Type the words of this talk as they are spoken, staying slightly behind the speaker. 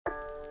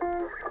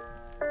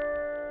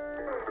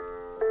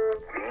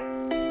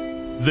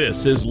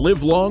This is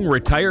Live Long,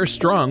 Retire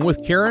Strong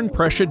with Karen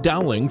Prescia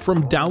Dowling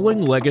from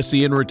Dowling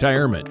Legacy and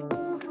Retirement.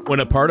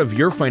 When a part of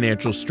your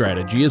financial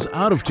strategy is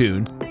out of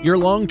tune, your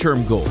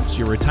long-term goals,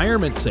 your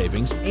retirement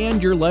savings,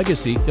 and your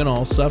legacy can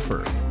all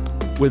suffer.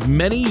 With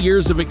many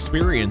years of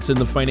experience in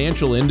the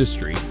financial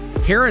industry,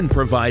 Karen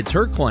provides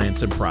her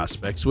clients and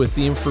prospects with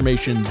the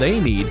information they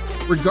need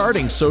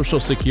regarding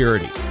Social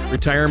Security,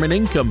 retirement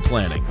income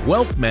planning,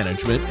 wealth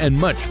management, and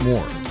much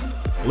more.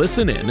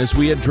 Listen in as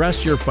we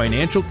address your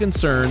financial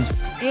concerns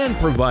and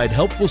provide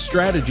helpful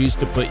strategies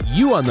to put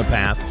you on the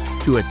path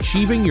to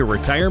achieving your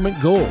retirement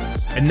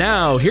goals. And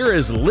now, here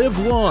is Live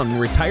Long,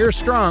 Retire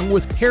Strong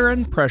with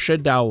Karen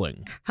Prescia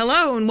Dowling.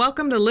 Hello, and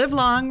welcome to Live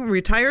Long,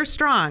 Retire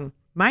Strong.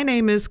 My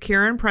name is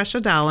Karen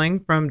Prescia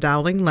Dowling from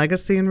Dowling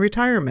Legacy and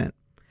Retirement.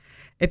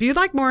 If you'd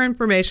like more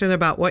information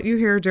about what you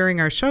hear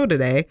during our show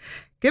today,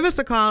 give us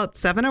a call at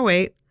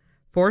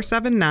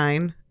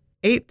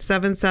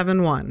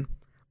 708-479-8771.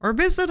 or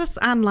visit us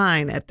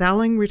online at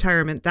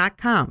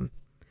dowlingretirement.com.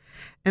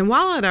 And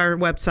while at our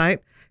website,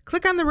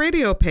 click on the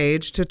radio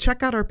page to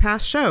check out our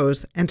past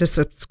shows and to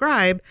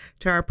subscribe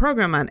to our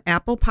program on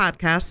Apple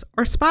Podcasts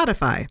or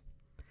Spotify.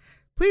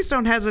 Please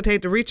don't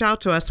hesitate to reach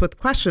out to us with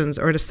questions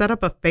or to set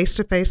up a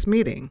face-to-face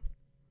meeting.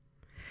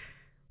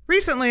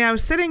 Recently, I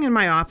was sitting in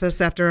my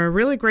office after a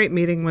really great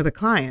meeting with a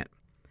client.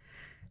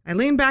 I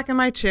leaned back in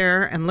my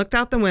chair and looked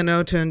out the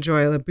window to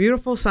enjoy the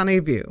beautiful sunny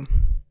view.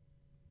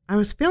 I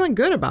was feeling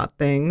good about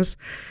things,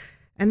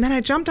 and then I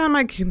jumped on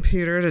my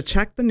computer to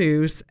check the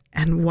news,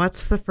 and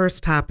what's the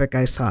first topic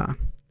I saw?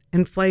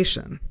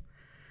 Inflation.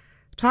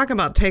 Talk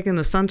about taking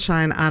the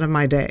sunshine out of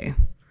my day.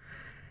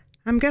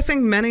 I'm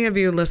guessing many of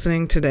you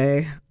listening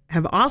today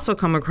have also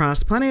come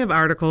across plenty of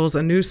articles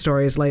and news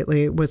stories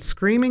lately with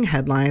screaming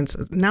headlines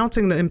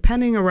announcing the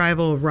impending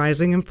arrival of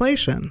rising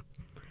inflation.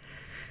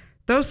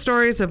 Those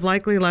stories have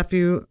likely left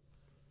you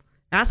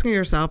asking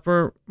yourself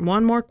for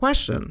one more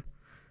question.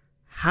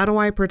 How do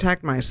I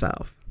protect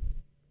myself?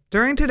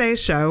 During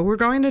today's show, we're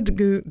going to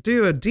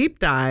do a deep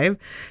dive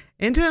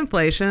into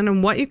inflation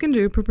and what you can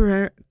do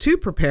to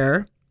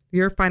prepare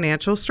your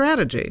financial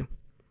strategy.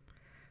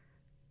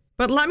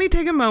 But let me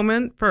take a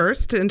moment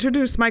first to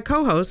introduce my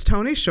co-host,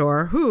 Tony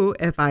Shore, who,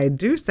 if I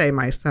do say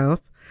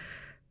myself,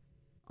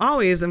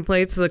 always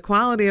inflates the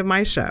quality of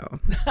my show.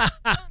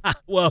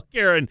 Well,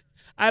 Karen,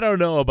 I don't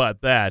know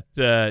about that.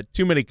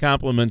 Too many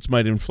compliments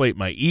might inflate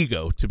my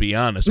ego, to be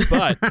honest,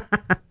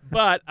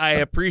 but I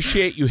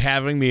appreciate you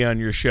having me on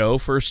your show,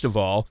 first of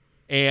all.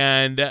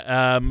 And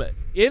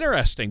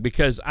interesting,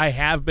 because I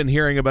have been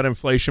hearing about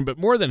inflation, but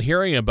more than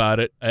hearing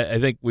about it, I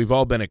think we've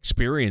all been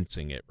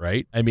experiencing it,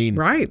 right? I mean,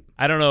 right.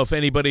 I don't know if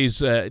anybody's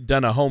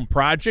done a home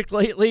project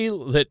lately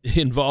that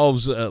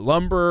involves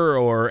lumber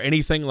or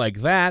anything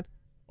like that,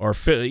 or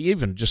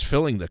even just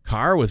filling the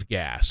car with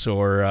gas,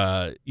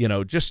 or,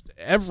 just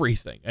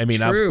everything. I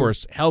mean, True. Of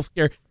course,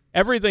 healthcare.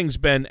 Everything's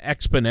been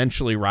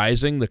exponentially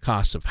rising, the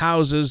cost of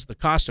houses, the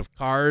cost of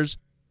cars.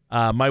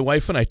 My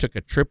wife and I took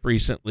a trip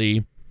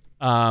recently.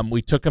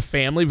 We took a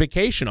family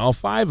vacation, all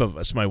five of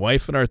us, my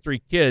wife and our three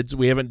kids.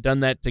 We haven't done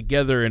that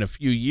together in a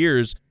few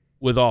years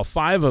with all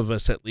five of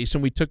us at least,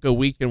 and we took a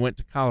week and went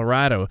to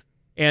Colorado.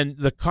 And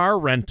the car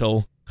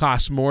rental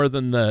cost more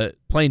than the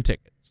plane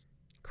tickets.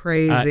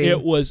 Crazy.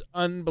 It was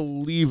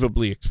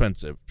unbelievably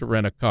expensive to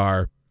rent a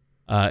car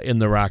in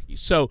the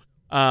Rockies. So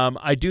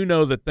I do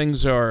know that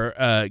things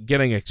are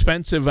getting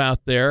expensive out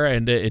there,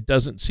 and it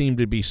doesn't seem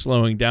to be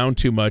slowing down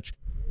too much.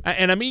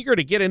 And I'm eager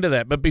to get into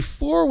that. But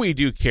before we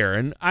do,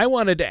 Karen, I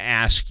wanted to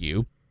ask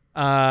you,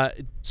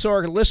 so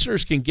our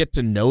listeners can get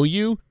to know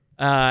you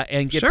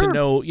and get Sure. to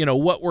know,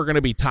 what we're going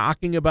to be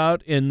talking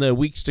about in the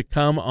weeks to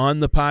come on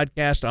the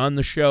podcast, on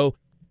the show.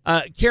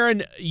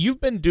 Karen,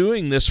 you've been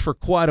doing this for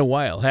quite a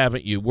while,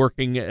 haven't you?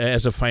 Working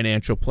as a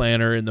financial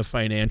planner in the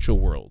financial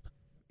world.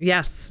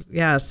 Yes.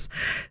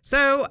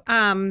 So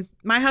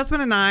my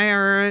husband and I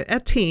are a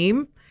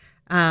team.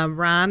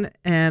 Ron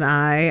and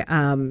I,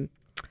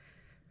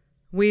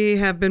 we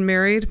have been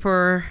married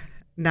for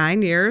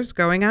 9 years,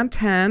 going on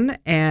 10,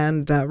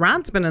 and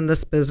Ron's been in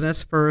this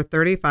business for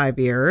 35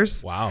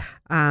 years. Wow.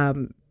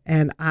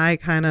 And I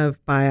kind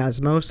of, by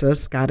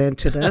osmosis, got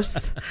into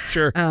this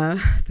Sure.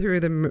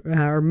 Through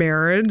our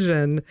marriage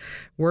and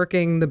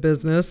working the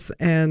business,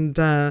 and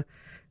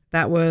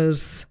that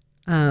was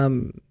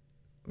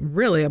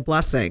really a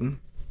blessing.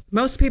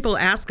 Most people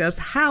ask us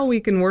how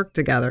we can work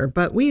together,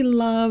 but we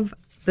love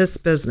this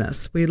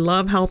business. We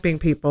love helping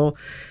people.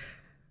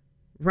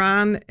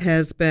 Ron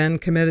has been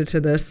committed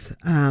to this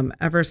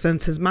ever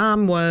since his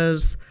mom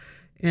was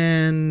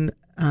in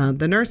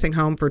the nursing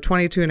home for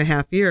 22 and a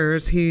half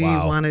years. He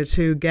Wow. wanted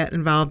to get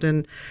involved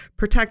in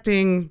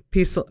protecting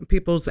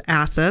people's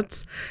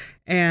assets.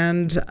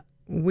 And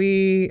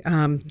we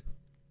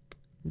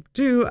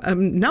do a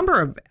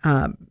number of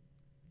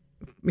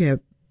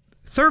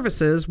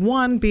services,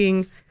 one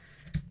being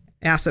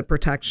asset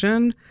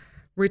protection,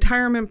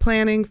 retirement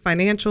planning,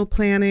 financial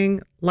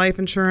planning, life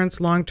insurance,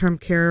 long-term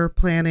care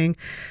planning.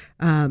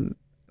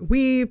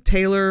 We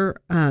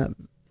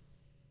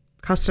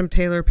custom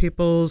tailor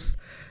people's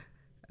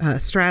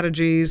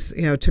strategies,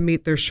 to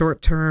meet their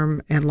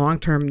short-term and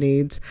long-term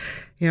needs.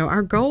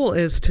 Our goal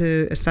is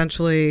to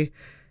essentially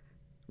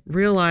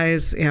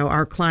realize,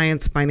 our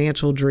clients'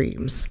 financial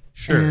dreams.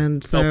 Sure.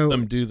 And so help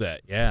them do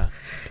that. Yeah.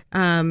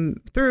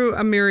 Through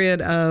a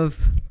myriad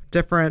of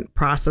different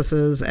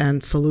processes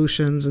and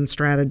solutions and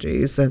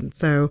strategies. And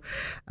so,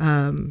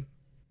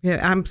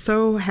 I'm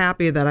so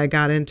happy that I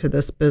got into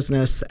this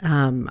business.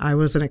 I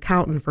was an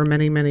accountant for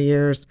many, many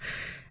years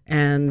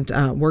and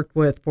worked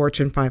with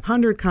Fortune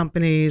 500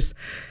 companies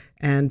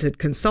and did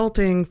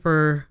consulting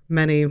for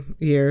many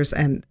years.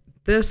 And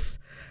this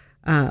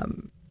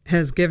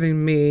has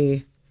given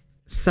me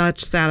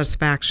such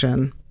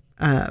satisfaction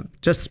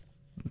just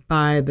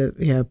by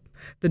the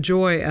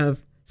joy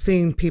of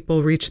seeing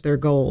people reach their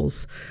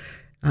goals,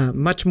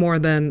 much more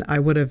than I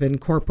would have in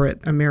corporate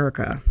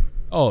America.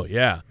 Oh,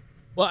 yeah.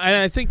 Well, and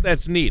I think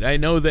that's neat. I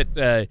know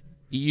that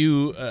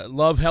you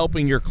love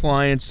helping your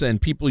clients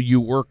and people you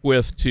work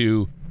with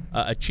to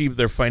achieve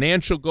their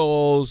financial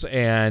goals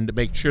and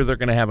make sure they're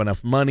going to have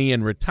enough money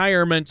in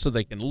retirement so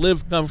they can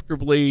live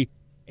comfortably.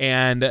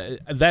 And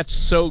that's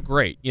so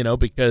great,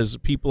 because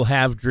people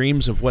have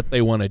dreams of what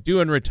they want to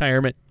do in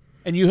retirement,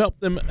 and you help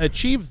them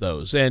achieve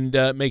those and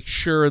make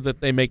sure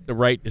that they make the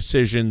right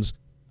decisions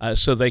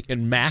so they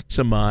can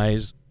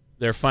maximize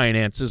their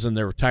finances and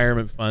their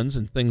retirement funds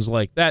and things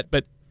like that.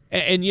 But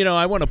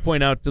I want to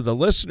point out to the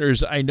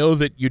listeners, I know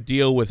that you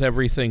deal with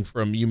everything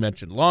from, you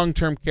mentioned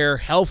long-term care,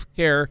 health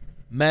care,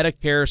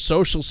 Medicare,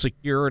 Social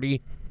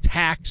Security,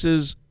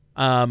 taxes.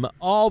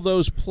 All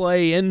those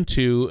play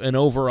into an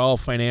overall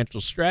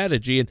financial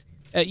strategy. And,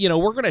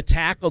 we're going to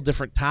tackle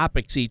different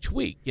topics each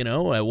week.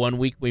 1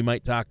 week we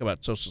might talk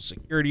about Social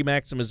Security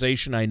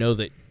maximization. I know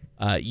that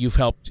you've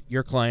helped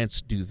your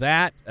clients do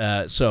that.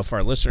 So if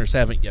our listeners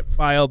haven't yet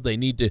filed, they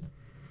need to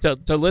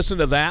listen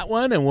to that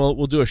one, and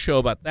we'll do a show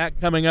about that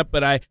coming up.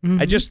 But I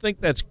just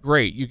think that's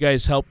great. You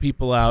guys help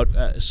people out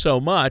so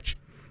much.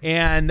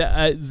 And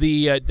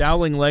the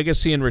Dowling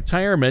Legacy in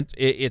Retirement,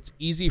 it's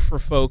easy for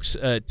folks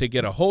to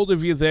get a hold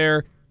of you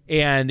there.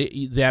 And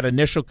that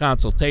initial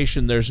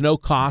consultation, there's no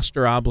cost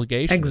or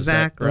obligation.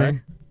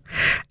 Exactly.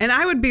 And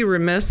I would be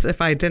remiss if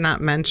I did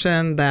not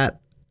mention that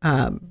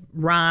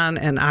Ron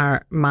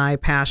and my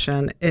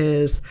passion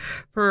is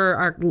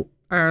for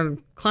our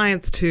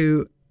clients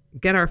to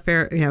get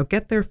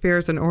get their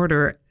affairs in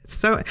order.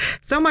 So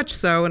much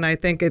so, and I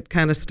think it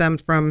kind of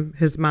stemmed from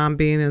his mom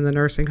being in the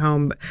nursing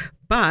home.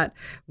 But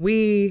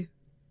we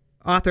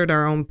authored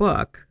our own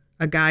book,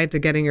 A Guide to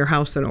Getting Your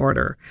House in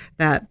Order,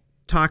 that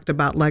talked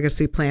about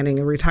legacy planning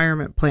and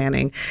retirement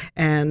planning.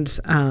 And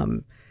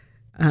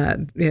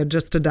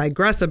just to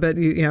digress a bit,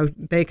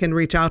 they can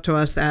reach out to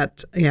us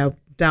at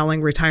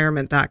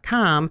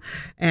dowlingretirement.com,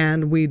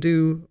 and we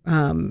do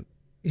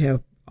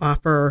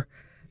offer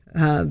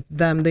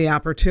them the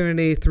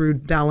opportunity through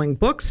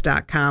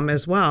dowlingbooks.com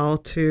as well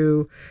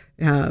to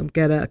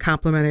get a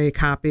complimentary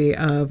copy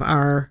of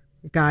our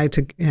guide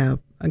to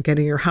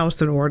getting your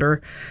house in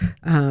order.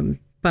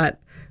 But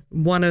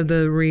one of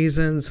the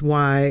reasons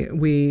why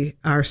we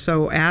are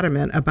so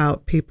adamant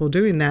about people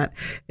doing that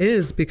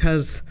is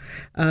because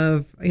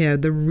of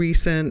the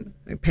recent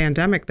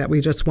pandemic that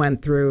we just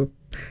went through.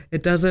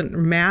 It doesn't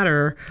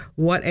matter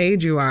what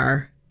age you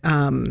are.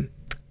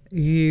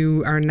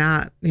 You are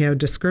not,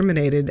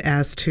 discriminated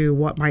as to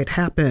what might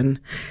happen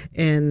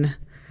in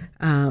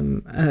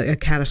a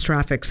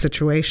catastrophic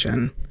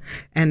situation,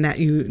 and that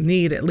you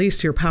need at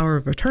least your power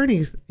of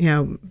attorney,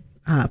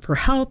 for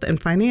health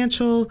and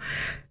financial,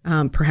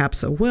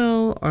 perhaps a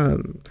will,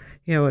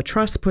 a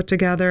trust put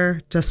together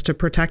just to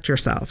protect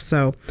yourself.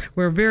 So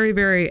we're very,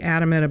 very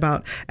adamant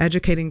about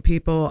educating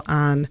people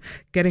on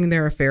getting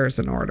their affairs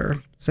in order.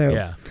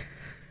 So.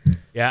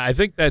 Yeah, I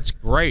think that's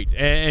great,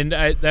 and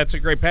that's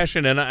a great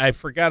passion. And I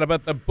forgot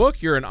about the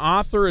book. You're an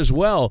author as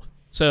well,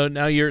 so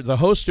now you're the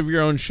host of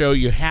your own show.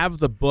 You have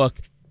the book,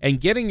 and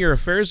getting your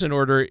affairs in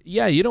order.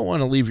 Yeah, you don't want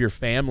to leave your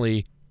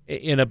family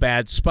in a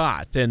bad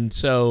spot. And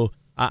so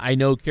I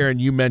know, Karen,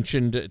 you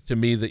mentioned to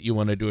me that you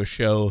want to do a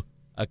show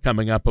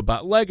coming up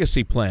about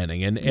legacy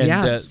planning, and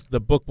yes. The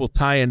book will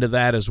tie into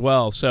that as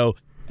well. So.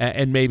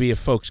 And maybe if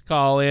folks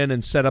call in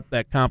and set up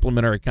that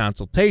complimentary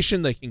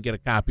consultation, they can get a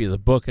copy of the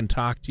book and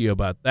talk to you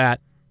about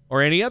that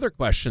or any other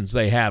questions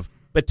they have.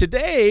 But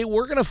today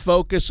we're going to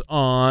focus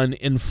on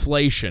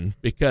inflation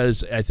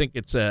because I think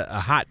it's a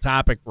hot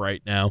topic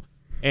right now.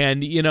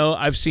 And,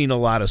 I've seen a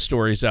lot of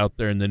stories out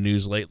there in the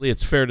news lately.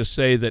 It's fair to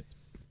say that,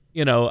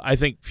 I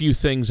think few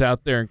things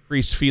out there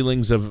increase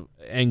feelings of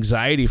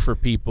anxiety for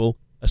people,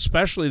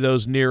 especially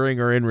those nearing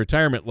or in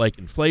retirement, like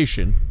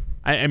inflation.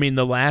 I mean,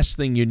 the last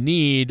thing you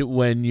need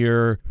when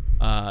you're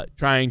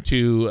trying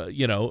to,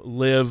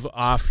 live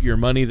off your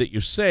money that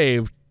you've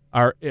saved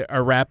are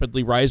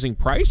rapidly rising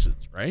prices,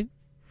 right?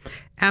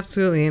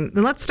 Absolutely. And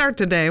let's start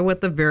today with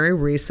the very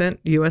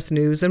recent U.S.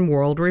 News and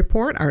World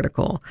Report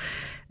article.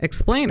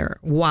 Explainer,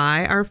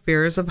 why are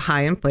fears of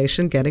high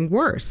inflation getting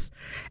worse?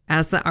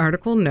 As the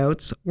article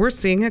notes, we're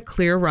seeing a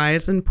clear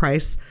rise in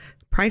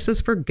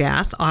prices for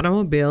gas,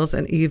 automobiles,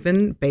 and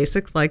even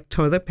basics like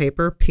toilet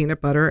paper,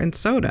 peanut butter, and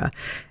soda.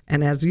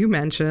 And as you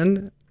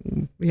mentioned,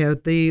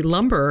 the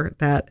lumber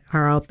that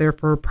are out there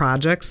for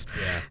projects,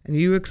 and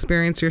you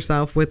experience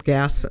yourself with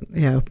gas,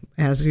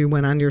 as you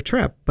went on your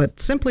trip. But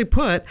simply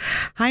put,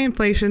 high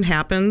inflation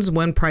happens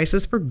when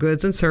prices for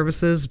goods and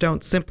services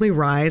don't simply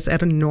rise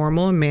at a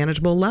normal and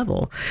manageable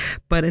level,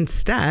 but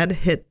instead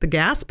hit the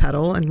gas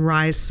pedal and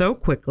rise so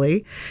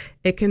quickly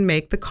it can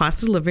make the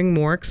cost of living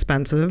more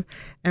expensive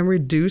and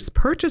reduce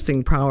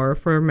purchasing power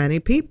for many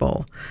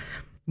people.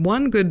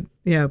 One good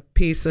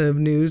piece of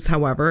news,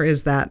 however,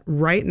 is that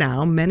right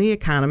now, many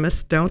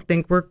economists don't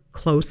think we're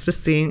close to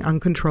seeing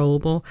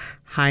uncontrollable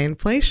high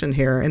inflation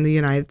here in the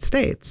United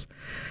States.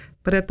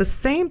 But at the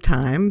same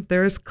time,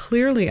 there is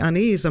clearly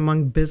unease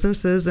among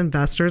businesses,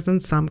 investors,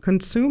 and some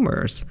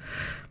consumers.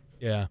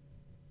 Yeah,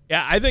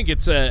 I think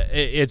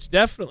it's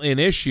definitely an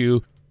issue.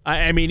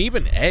 I mean,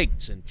 even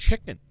eggs and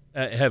chicken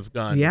have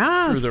gone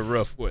through the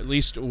roof, at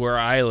least where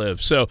I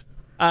live. So.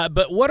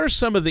 But what are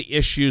some of the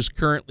issues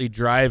currently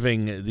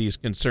driving these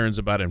concerns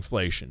about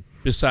inflation,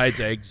 besides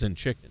eggs and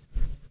chicken?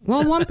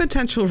 Well, one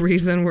potential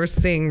reason we're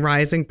seeing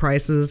rising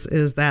prices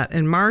is that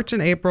in March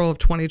and April of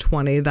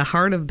 2020, the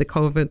heart of the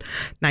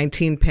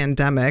COVID-19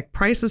 pandemic,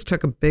 prices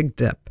took a big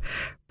dip.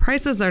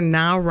 Prices are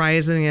now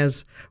rising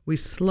as we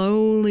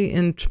slowly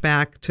inch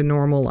back to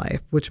normal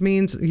life, which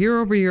means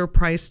year-over-year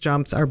price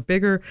jumps are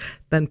bigger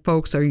than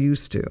folks are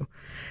used to.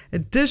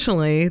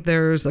 Additionally,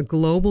 there's a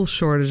global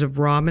shortage of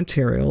raw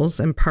materials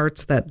and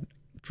parts that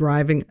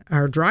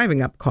are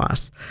driving up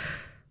costs.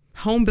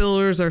 Home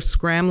builders are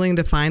scrambling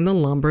to find the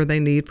lumber they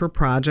need for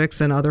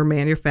projects, and other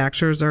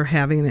manufacturers are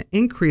having an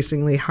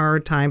increasingly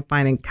hard time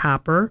finding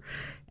copper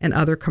and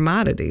other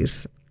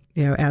commodities,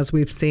 as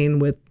we've seen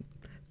with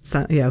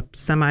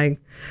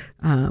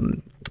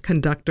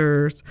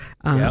semiconductors,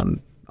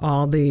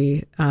 all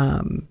the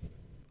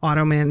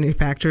auto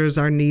manufacturers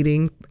are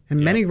needing, and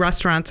many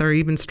restaurants are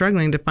even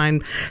struggling to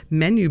find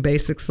menu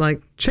basics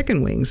like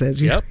chicken wings, as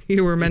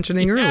you were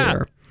mentioning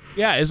earlier.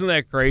 Yeah, isn't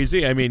that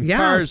crazy? I mean,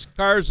 cars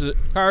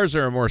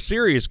are a more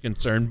serious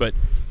concern, but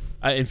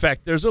in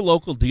fact, there's a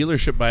local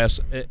dealership by us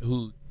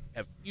who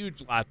have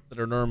huge lots that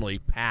are normally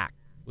packed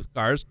with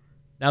cars.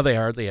 Now they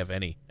hardly have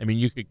any. I mean,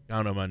 you could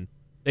count them on.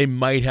 They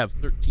might have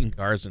 13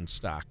 cars in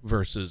stock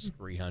versus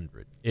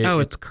 300.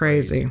 It's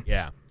crazy.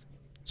 Yeah.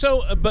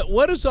 So, but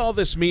what does all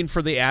this mean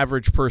for the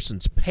average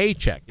person's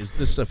paycheck? Is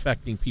this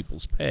affecting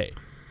people's pay?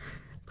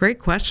 Great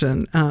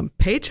question.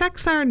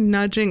 Paychecks are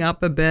nudging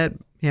up a bit.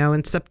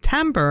 In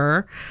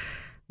September,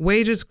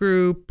 wages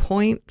grew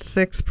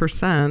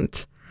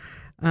 0.6%,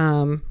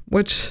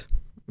 which,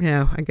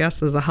 I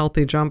guess is a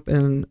healthy jump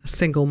in a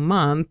single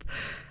month.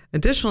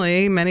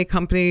 Additionally, many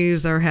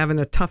companies are having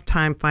a tough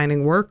time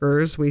finding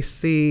workers. We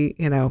see,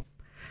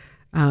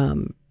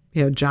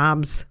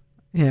 jobs,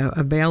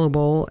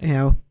 available,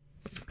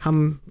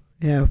 come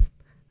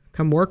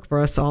work for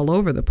us all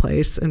over the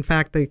place. In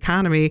fact, the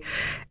economy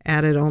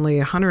added only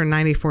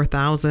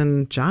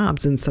 194,000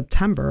 jobs in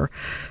September,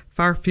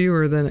 far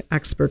fewer than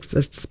experts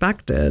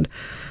expected.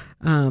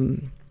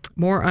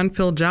 More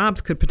unfilled jobs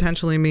could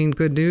potentially mean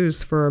good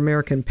news for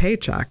American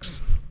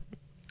paychecks.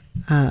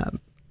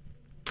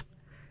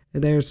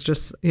 There's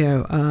just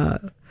a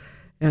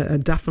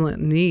definite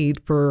need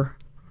for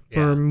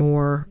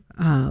more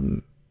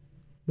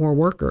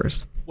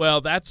workers. Well,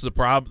 that's the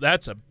problem.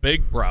 That's a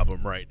big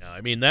problem right now.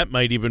 I mean, that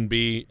might even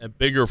be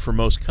bigger for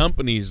most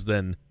companies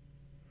than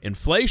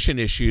inflation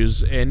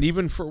issues, and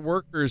even for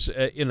workers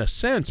in a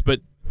sense.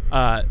 But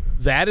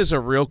that is a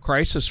real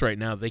crisis right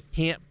now. They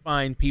can't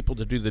find people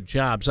to do the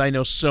jobs. I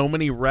know so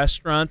many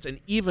restaurants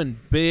and even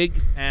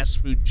big fast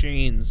food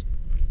chains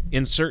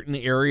in certain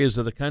areas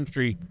of the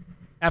country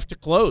have to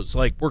close.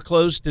 Like, we're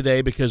closed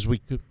today because we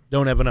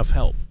don't have enough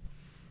help.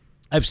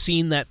 I've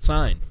seen that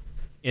sign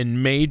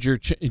in major,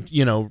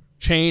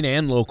 chain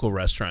and local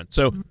restaurants.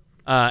 So,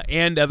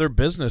 and other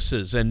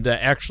businesses. And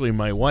actually,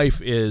 my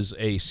wife is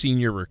a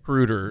senior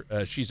recruiter.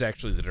 She's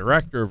actually the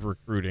director of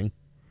recruiting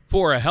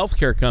for a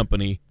healthcare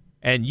company.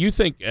 And you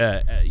think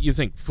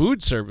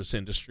food service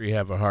industry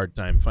have a hard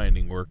time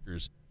finding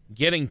workers.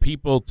 Getting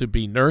people to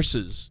be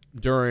nurses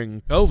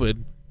during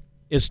COVID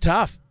is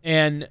tough.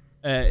 And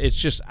it's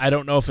just, I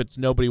don't know if it's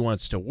nobody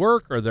wants to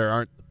work or there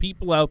aren't the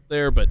people out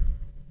there, but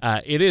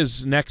it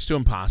is next to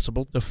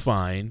impossible to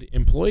find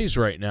employees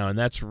right now, and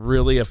that's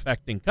really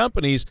affecting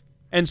companies,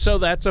 and so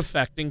that's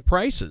affecting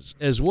prices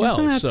as well.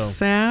 Isn't that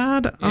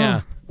sad?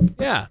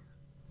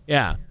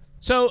 Yeah.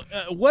 So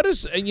what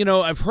is,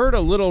 I've heard a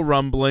little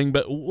rumbling,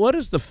 but what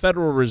does the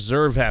Federal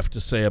Reserve have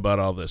to say about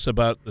all this,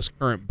 about this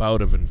current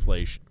bout of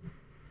inflation?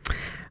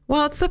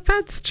 Well, it's the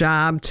Fed's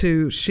job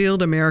to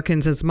shield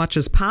Americans as much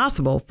as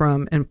possible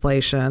from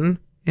inflation.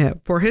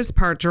 For his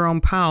part, Jerome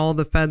Powell,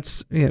 the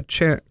Fed's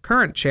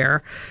current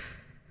chair,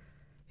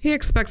 he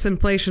expects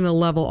inflation to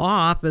level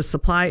off as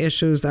supply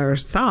issues are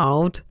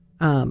solved.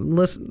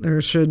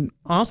 Listeners should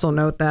also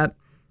note that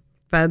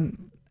Fed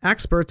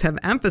experts have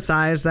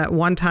emphasized that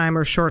one-time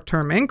or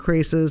short-term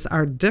increases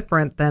are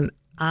different than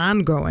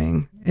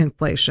ongoing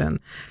inflation.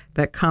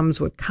 that comes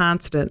with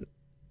constant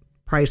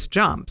price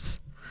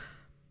jumps.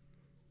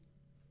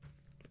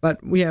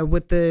 But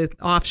with the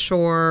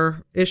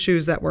offshore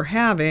issues that we're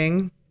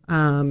having,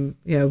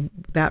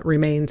 that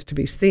remains to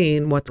be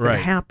seen what's going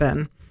to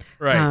happen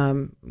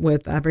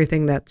with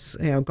everything that's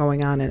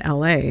going on in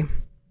LA.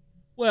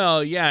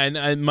 Well, yeah,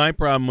 and my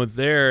problem with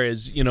there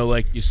is,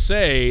 like you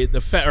say,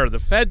 the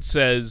Fed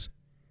says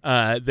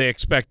they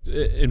expect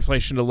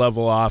inflation to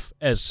level off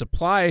as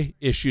supply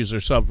issues are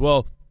solved.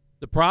 Well,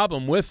 the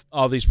problem with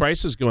all these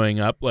prices going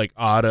up, like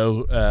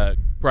auto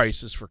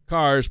prices for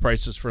cars,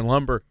 prices for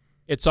lumber,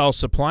 it's all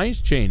supply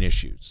chain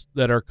issues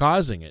that are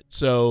causing it.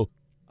 So,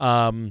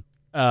 and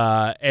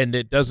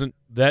it doesn't,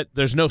 that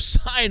there's no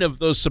sign of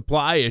those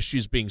supply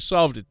issues being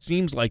solved. It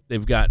seems like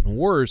they've gotten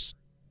worse.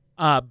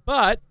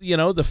 But,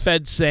 the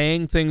Fed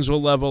saying things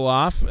will level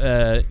off,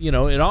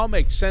 it all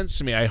makes sense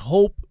to me. I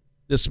hope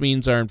this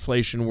means our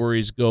inflation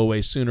worries go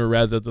away sooner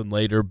rather than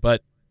later,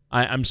 but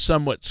I'm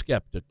somewhat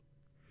skeptical.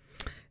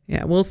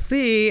 Yeah, we'll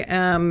see.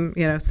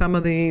 Some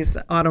of these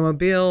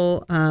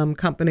automobile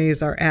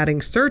companies are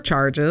adding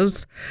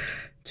surcharges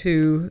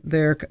to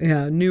their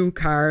new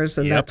cars,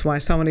 and that's why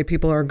so many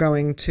people are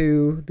going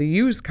to the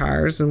used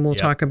cars, and we'll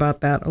talk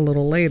about that a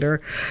little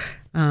later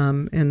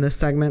in this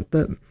segment.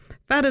 The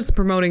Fed is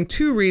promoting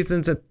two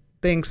reasons it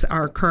thinks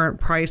our current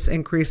price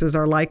increases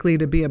are likely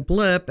to be a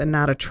blip and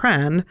not a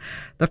trend.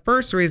 The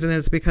first reason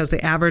is because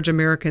the average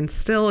American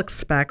still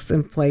expects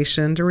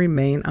inflation to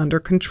remain under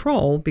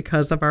control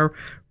because of our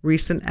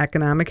recent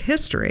economic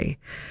history.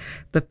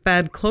 The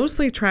Fed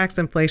closely tracks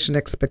inflation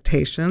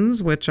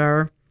expectations, which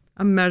are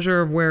a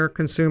measure of where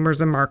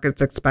consumers and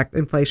markets expect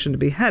inflation to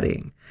be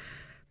heading.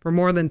 For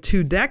more than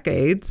 2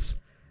 decades,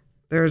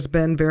 there's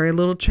been very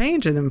little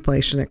change in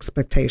inflation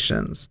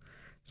expectations.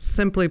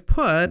 Simply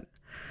put,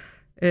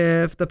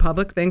 if the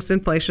public thinks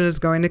inflation is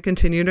going to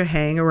continue to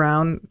hang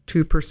around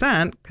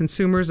 2%,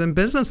 consumers and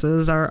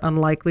businesses are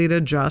unlikely to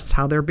adjust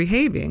how they're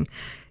behaving,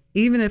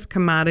 even if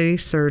commodity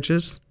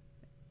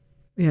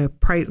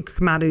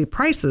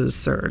prices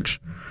surge.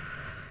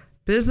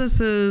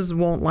 Businesses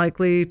won't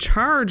likely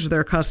charge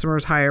their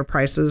customers higher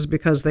prices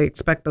because they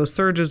expect those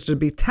surges to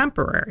be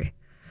temporary.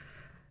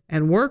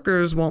 And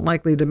workers won't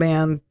likely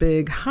demand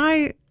big,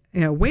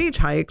 wage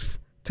hikes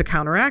to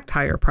counteract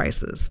higher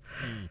prices.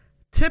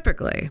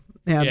 Typically,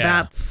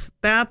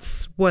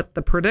 that's what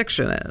the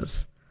prediction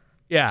is.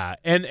 Yeah,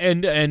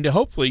 and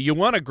hopefully you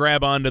want to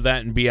grab onto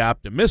that and be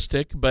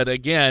optimistic. But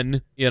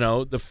again,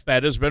 the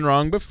Fed has been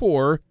wrong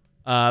before,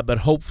 but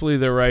hopefully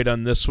they're right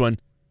on this one.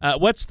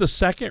 What's the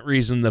second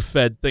reason the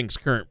Fed thinks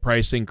current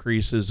price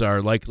increases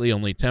are likely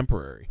only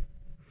temporary?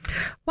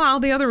 Well,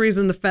 the other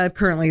reason the Fed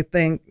currently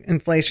think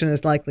inflation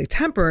is likely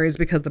temporary is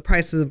because the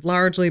prices have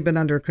largely been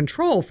under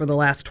control for the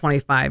last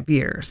 25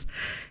 years.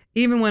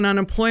 Even when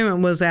unemployment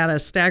was at a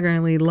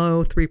staggeringly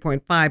low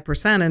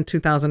 3.5% in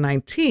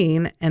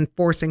 2019 and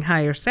forcing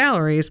higher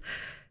salaries,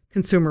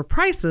 consumer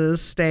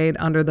prices stayed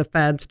under the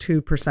Fed's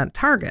 2%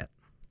 target.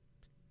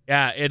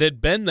 Yeah, it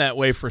had been that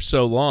way for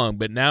so long,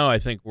 but now I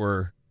think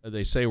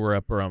they say we're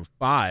up around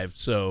 5,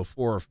 so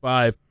 4 or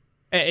 5.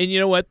 And you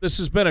know what? This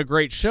has been a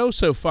great show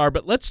so far,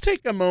 but let's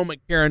take a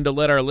moment, Karen, to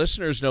let our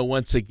listeners know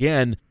once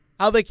again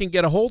how they can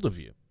get a hold of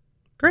you.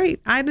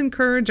 Great. I'd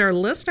encourage our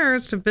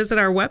listeners to visit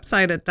our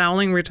website at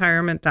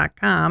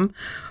dowlingretirement.com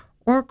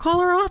or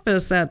call our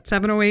office at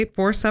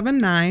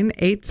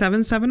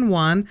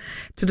 708-479-8771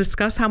 to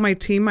discuss how my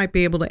team might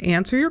be able to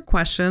answer your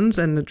questions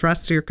and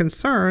address your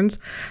concerns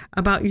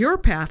about your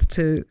path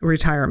to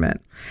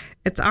retirement.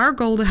 It's our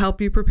goal to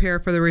help you prepare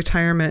for the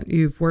retirement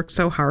you've worked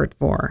so hard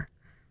for.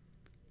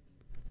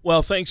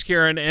 Well, thanks,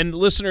 Karen. And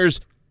listeners,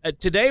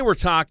 today we're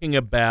talking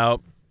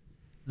about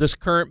this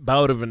current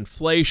bout of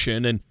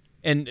inflation.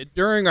 And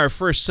during our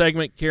first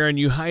segment, Karen,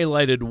 you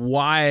highlighted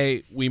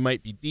why we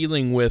might be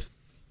dealing with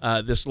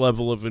this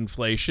level of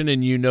inflation.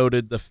 And you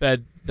noted the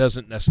Fed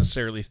doesn't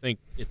necessarily think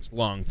it's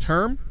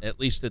long-term, at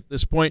least at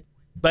this point.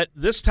 But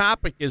this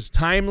topic is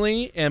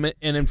timely and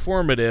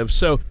informative.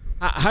 So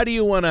how do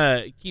you want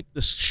to keep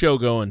this show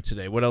going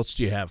today? What else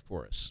do you have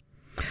for us?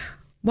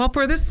 Well,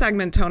 for this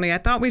segment, Tony, I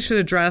thought we should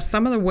address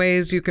some of the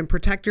ways you can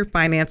protect your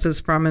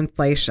finances from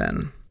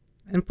inflation.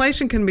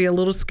 Inflation can be a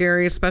little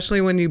scary,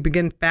 especially when you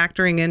begin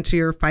factoring into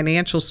your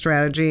financial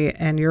strategy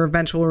and your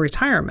eventual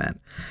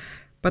retirement.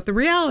 But the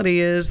reality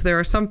is there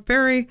are some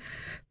fairly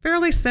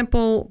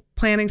simple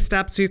planning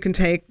steps you can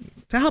take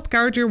to help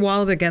guard your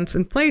wallet against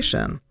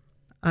inflation.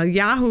 A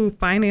Yahoo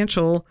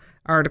Financial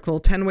article,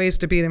 10 Ways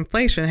to Beat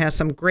Inflation, has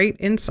some great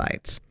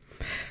insights.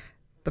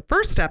 The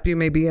first step you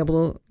may be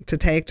able to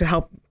take to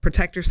help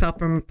protect yourself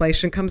from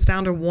inflation comes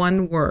down to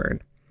one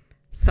word: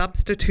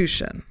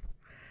 substitution.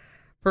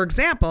 For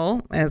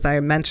example, as I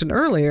mentioned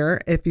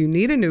earlier, if you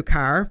need a new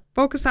car,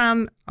 focus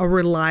on a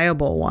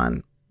reliable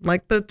one,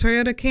 like the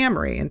Toyota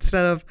Camry,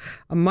 instead of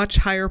a much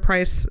higher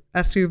price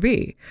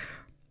SUV.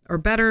 Or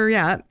better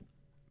yet,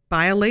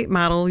 buy a late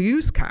model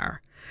used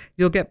car.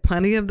 You'll get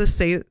plenty of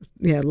the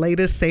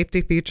latest safety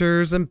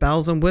features and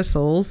bells and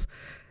whistles,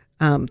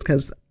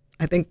 because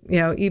I think,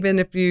 even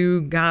if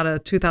you got a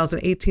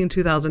 2018,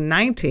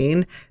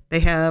 2019, they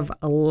have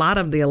a lot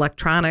of the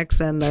electronics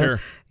and the,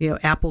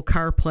 Apple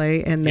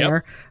CarPlay in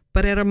there,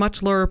 but at a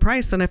much lower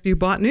price than if you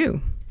bought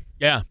new.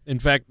 Yeah. In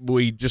fact,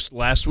 we just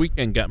last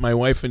weekend got my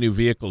wife a new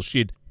vehicle.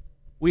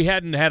 We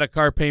hadn't had a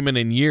car payment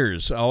in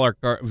years. All our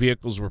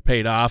vehicles were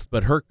paid off,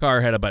 but her car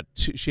had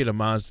she had a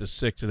Mazda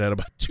 6. It had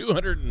about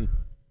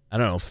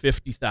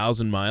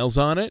 50,000 miles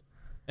on it.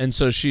 And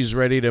so she's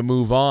ready to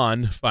move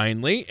on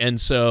finally.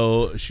 And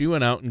so she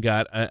went out and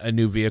got a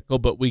new vehicle,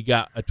 but we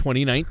got a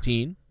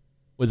 2019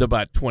 with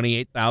about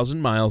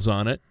 28,000 miles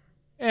on it.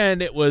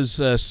 And it was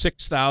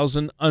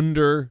 6,000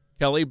 under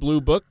Kelley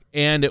Blue Book.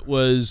 And it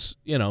was,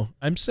 I'm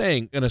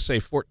going to say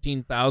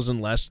 14,000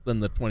 less than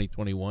the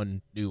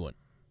 2021 new one.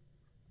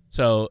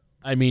 So,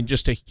 I mean,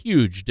 just a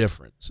huge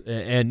difference.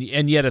 And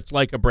yet it's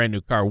like a brand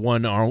new car.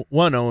 One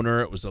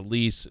owner, it was a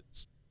lease.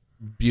 It's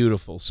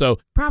beautiful. So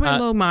probably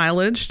low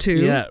mileage too.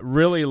 Yeah,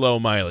 really low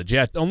mileage.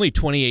 Yeah, only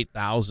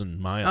 28,000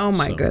 miles. Oh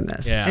my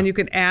goodness. Yeah. And you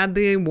can add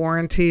the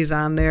warranties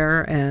on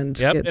there and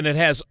and it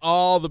has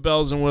all the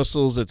bells and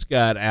whistles. It's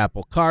got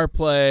Apple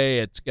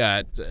CarPlay, it's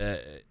got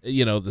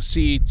the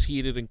seats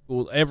heated and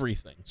cooled,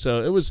 everything.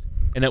 So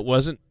it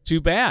wasn't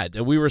too bad.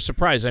 We were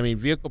surprised. I mean,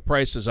 vehicle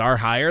prices are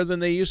higher than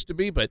they used to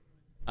be, but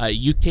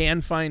you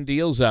can find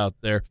deals out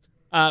there.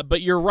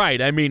 But you're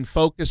right. I mean,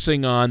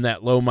 focusing on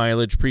that low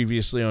mileage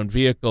previously owned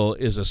vehicle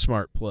is a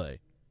smart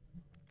play.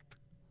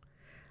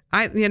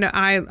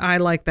 I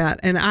like that.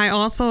 And I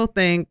also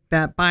think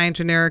that buying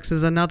generics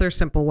is another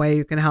simple way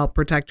you can help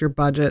protect your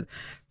budget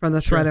from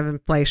the threat of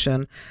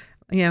inflation.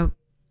 You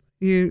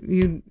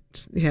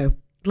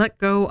let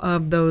go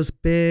of those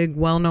big,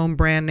 well-known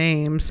brand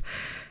names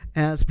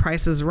as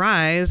prices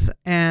rise,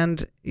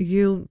 and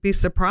you'll be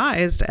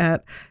surprised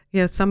at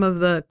some of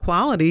the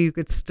quality you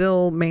could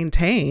still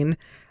maintain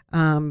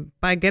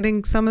by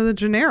getting some of the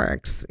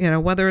generics,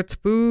 whether it's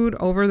food,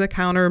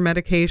 over-the-counter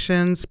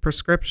medications,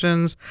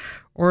 prescriptions,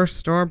 or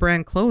store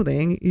brand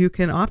clothing. You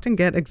can often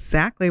get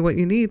exactly what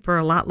you need for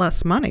a lot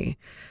less money.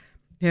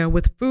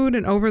 With food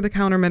and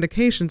over-the-counter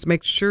medications,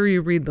 make sure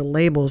you read the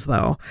labels,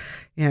 though,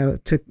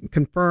 to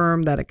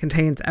confirm that it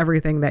contains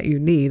everything that you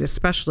need,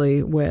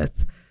 especially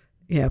with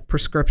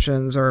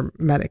prescriptions or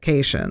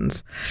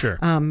medications. Sure.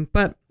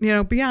 But,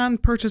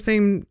 beyond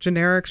purchasing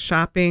generics,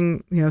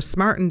 shopping,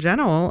 Smart in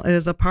General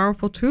is a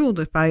powerful tool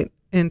to fight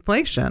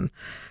inflation.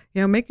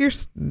 Make your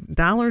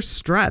dollars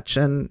stretch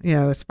and,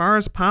 as far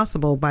as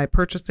possible by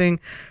purchasing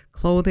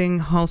clothing,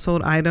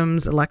 household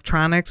items,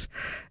 electronics,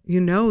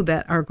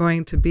 that are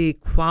going to be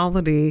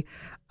quality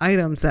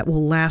items that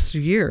will last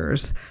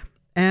years.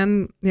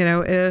 And,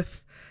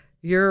 if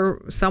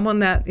you're someone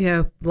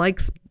that,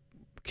 likes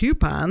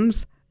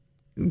coupons,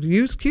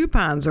 use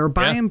coupons or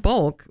buy in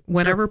bulk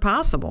whenever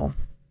possible.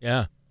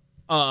 Yeah.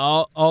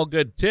 All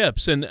good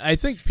tips. And I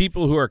think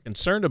people who are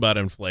concerned about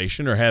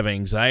inflation or have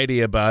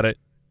anxiety about it,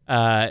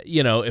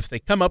 if they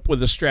come up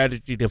with a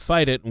strategy to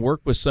fight it and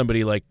work with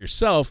somebody like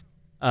yourself,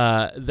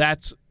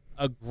 that's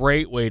a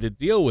great way to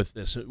deal with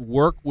this.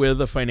 Work with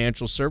a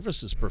financial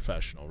services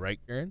professional, right,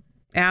 Karen?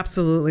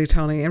 Absolutely,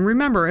 Tony. And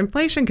remember,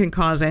 inflation can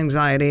cause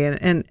anxiety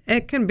and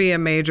it can be a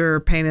major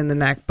pain in the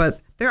neck, but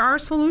there are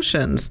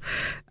solutions.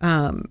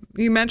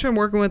 You mentioned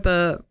working with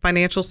a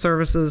financial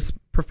services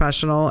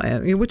professional,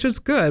 which is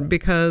good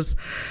because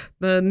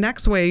the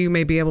next way you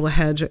may be able to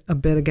hedge a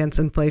bit against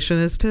inflation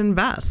is to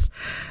invest.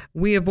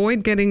 We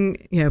avoid getting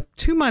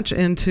too much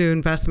into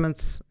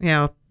investments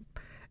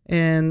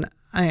on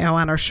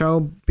our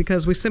show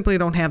because we simply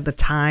don't have the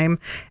time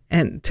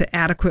and to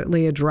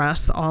adequately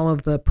address all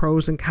of the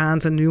pros and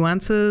cons and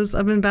nuances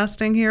of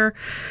investing here.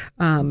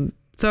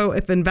 So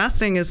if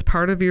investing is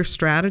part of your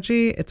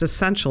strategy, it's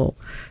essential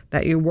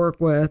that you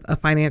work with a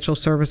financial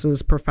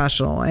services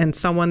professional, and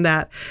someone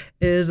that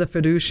is a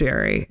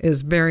fiduciary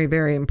is very,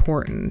 very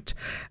important.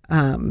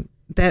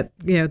 That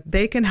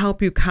they can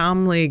help you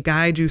calmly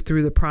guide you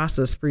through the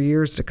process for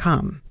years to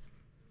come.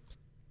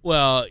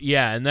 Well,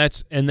 yeah, and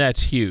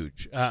that's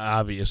huge,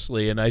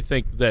 obviously. And I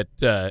think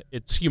that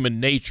it's human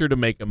nature to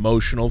make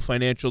emotional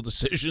financial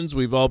decisions.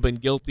 We've all been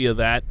guilty of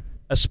that,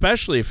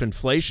 especially if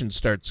inflation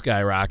starts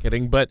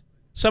skyrocketing. But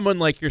someone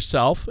like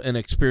yourself, an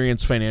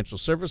experienced financial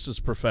services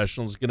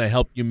professional, is going to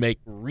help you make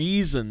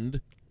reasoned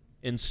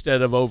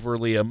instead of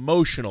overly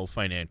emotional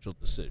financial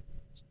decisions.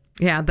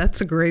 Yeah,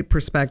 that's a great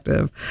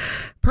perspective.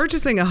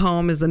 Purchasing a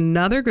home is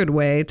another good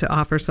way to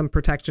offer some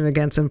protection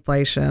against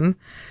inflation.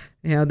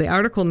 The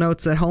article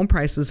notes that home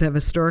prices have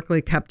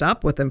historically kept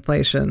up with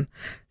inflation.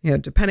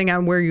 Depending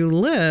on where you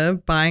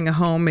live, buying a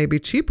home may be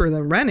cheaper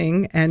than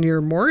renting, and your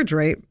mortgage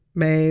rate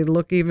may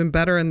look even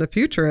better in the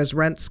future as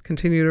rents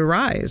continue to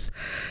rise.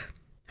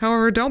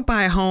 However, don't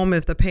buy a home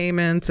if the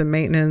payments and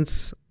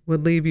maintenance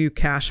would leave you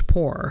cash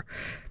poor.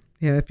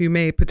 If you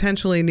may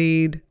potentially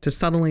need to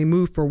suddenly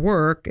move for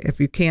work,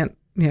 if you can't,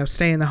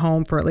 stay in the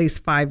home for at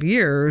least 5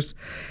 years,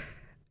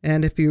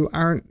 and if you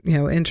aren't,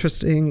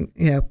 interested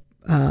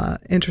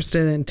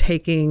in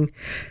taking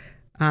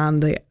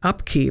on the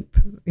upkeep,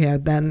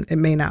 then it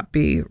may not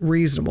be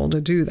reasonable to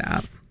do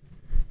that.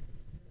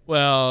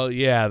 Well,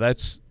 yeah,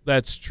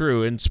 that's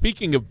true. And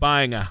speaking of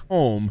buying a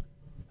home,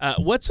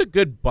 what's a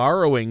good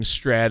borrowing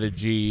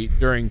strategy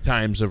during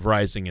times of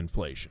rising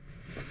inflation?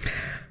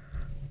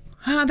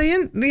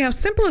 The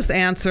simplest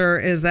answer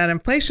is that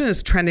inflation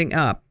is trending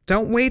up.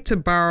 Don't wait to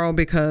borrow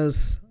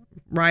because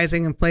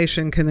rising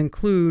inflation can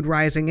include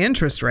rising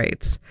interest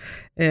rates.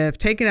 If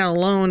taking out a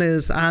loan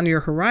is on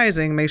your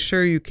horizon, make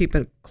sure you keep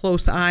a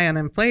close eye on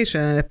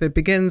inflation. And if it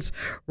begins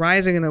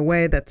rising in a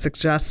way that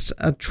suggests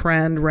a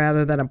trend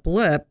rather than a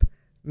blip,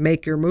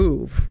 make your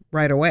move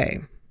right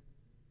away.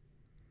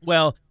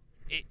 Well,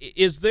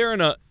 is there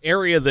an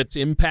area that's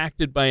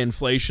impacted by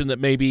inflation that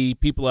maybe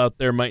people out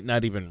there might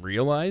not even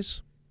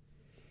realize?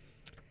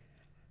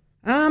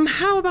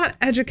 How about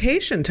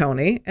education,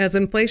 Tony? As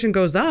inflation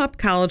goes up,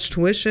 college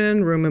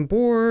tuition, room and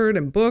board,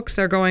 and books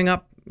are going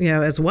up,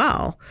 as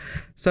well.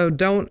 So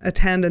don't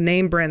attend a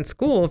name brand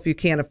school if you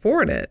can't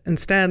afford it.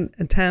 Instead,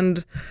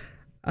 attend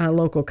a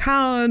local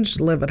college,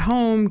 live at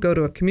home, go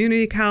to a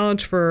community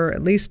college for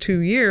at least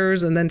 2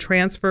 years, and then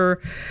transfer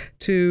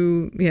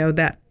to,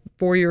 that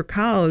 4-year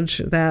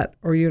college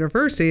or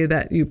university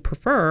that you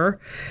prefer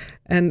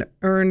and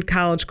earn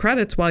college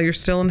credits while you're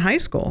still in high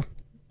school.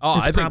 Oh,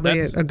 it's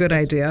probably a good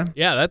idea.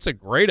 Yeah, that's a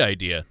great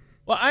idea.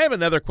 Well, I have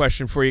another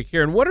question for you,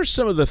 Karen. What are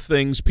some of the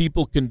things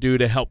people can do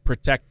to help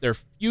protect their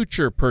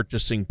future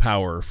purchasing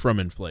power from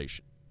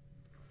inflation?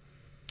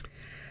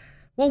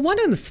 Well, one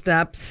of the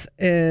steps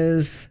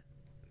is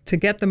to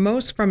get the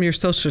most from your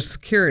Social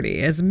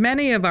Security. As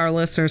many of our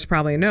listeners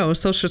probably know,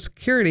 Social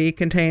Security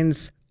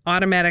contains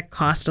automatic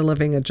cost of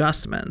living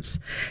adjustments.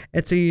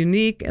 It's a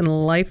unique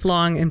and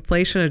lifelong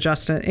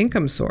inflation-adjusted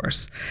income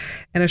source.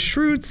 And a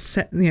shrewd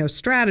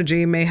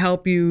strategy may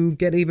help you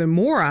get even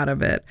more out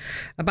of it.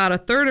 About a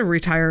third of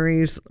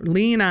retirees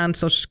lean on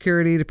Social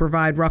Security to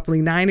provide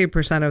roughly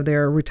 90% of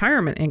their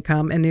retirement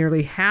income, and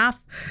nearly half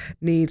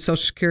need Social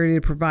Security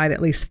to provide at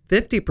least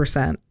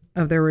 50%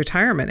 of their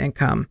retirement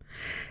income.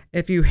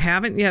 If you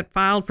haven't yet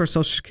filed for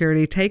Social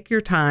Security, take your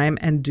time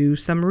and do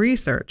some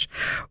research.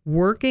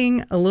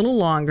 Working a little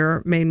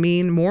longer may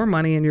mean more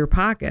money in your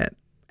pocket.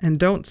 And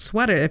don't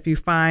sweat it if you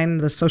find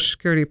the Social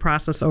Security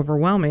process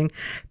overwhelming,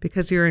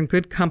 because you're in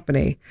good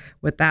company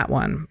with that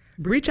one.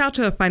 Reach out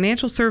to a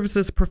financial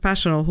services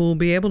professional who will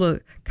be able to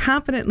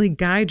confidently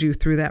guide you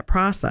through that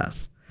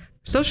process.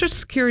 Social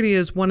Security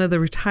is one of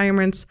the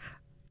retirement's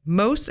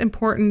most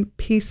important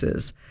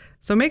pieces,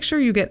 so make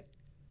sure you get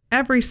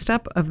every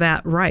step of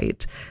that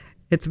right.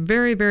 It's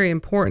very, very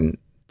important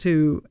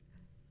to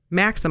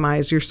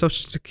maximize your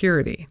Social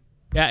Security.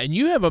 Yeah, and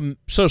you have a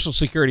Social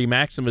Security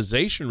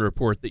maximization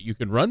report that you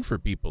can run for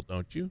people,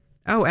 don't you?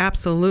 Oh,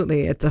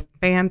 absolutely. It's a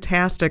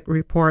fantastic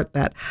report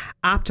that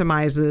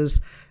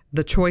optimizes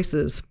the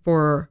choices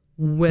for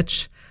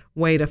which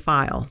way to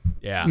file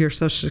your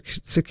Social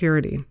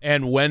Security.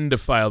 And when to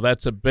file.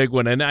 That's a big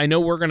one. And I know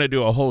we're going to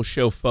do a whole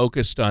show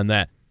focused on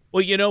that.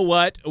 Well, you know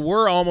what?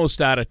 We're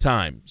almost out of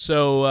time.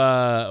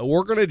 So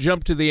we're going to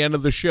jump to the end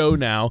of the show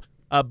now.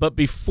 But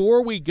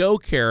before we go,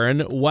 Karen,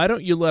 why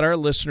don't you let our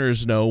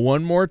listeners know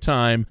one more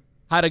time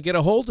how to get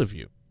a hold of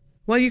you?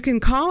 Well, you can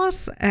call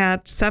us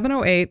at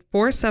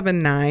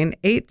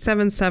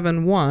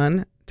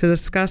 708-479-8771 to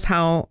discuss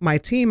how my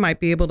team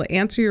might be able to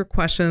answer your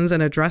questions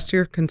and address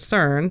your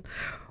concern.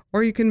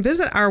 Or you can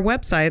visit our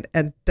website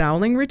at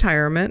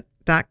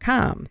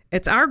dowlingretirement.com.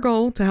 It's our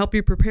goal to help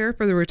you prepare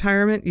for the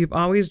retirement you've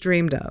always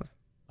dreamed of.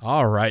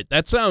 All right.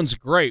 That sounds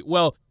great.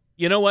 Well,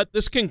 you know what?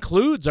 This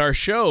concludes our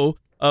show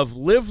of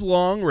Live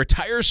Long,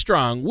 Retire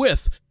Strong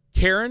with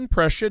Karen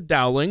Prescia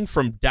Dowling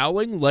from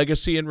Dowling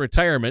Legacy and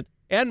Retirement,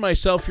 and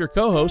myself, your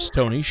co-host,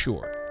 Tony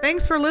Shore.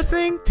 Thanks for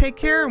listening. Take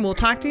care, and we'll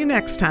talk to you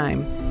next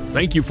time.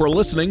 Thank you for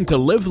listening to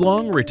Live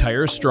Long,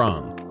 Retire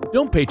Strong.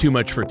 Don't pay too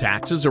much for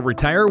taxes or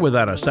retire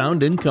without a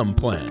sound income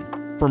plan.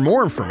 For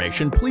more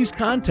information, please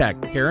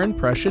contact Karen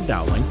Prescia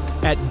Dowling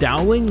at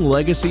Dowling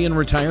Legacy and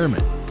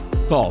Retirement.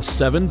 Call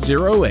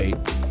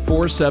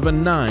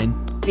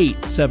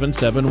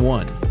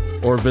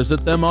 708-479-8771 or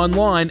visit them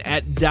online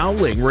at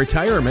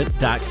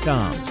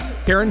dowlingretirement.com.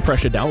 Karen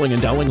Prescia Dowling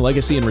and Dowling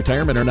Legacy and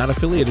Retirement are not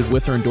affiliated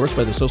with or endorsed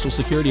by the Social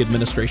Security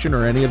Administration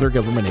or any other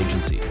government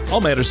agency. All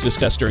matters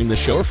discussed during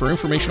this show are for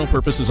informational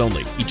purposes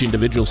only. Each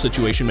individual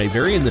situation may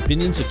vary, and the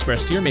opinions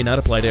expressed here may not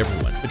apply to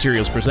everyone.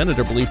 Materials presented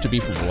are believed to be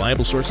from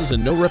reliable sources,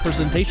 and no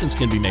representations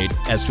can be made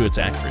as to its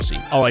accuracy.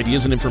 All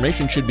ideas and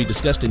information should be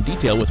discussed in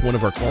detail with one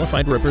of our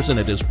qualified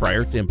representatives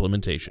prior to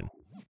implementation.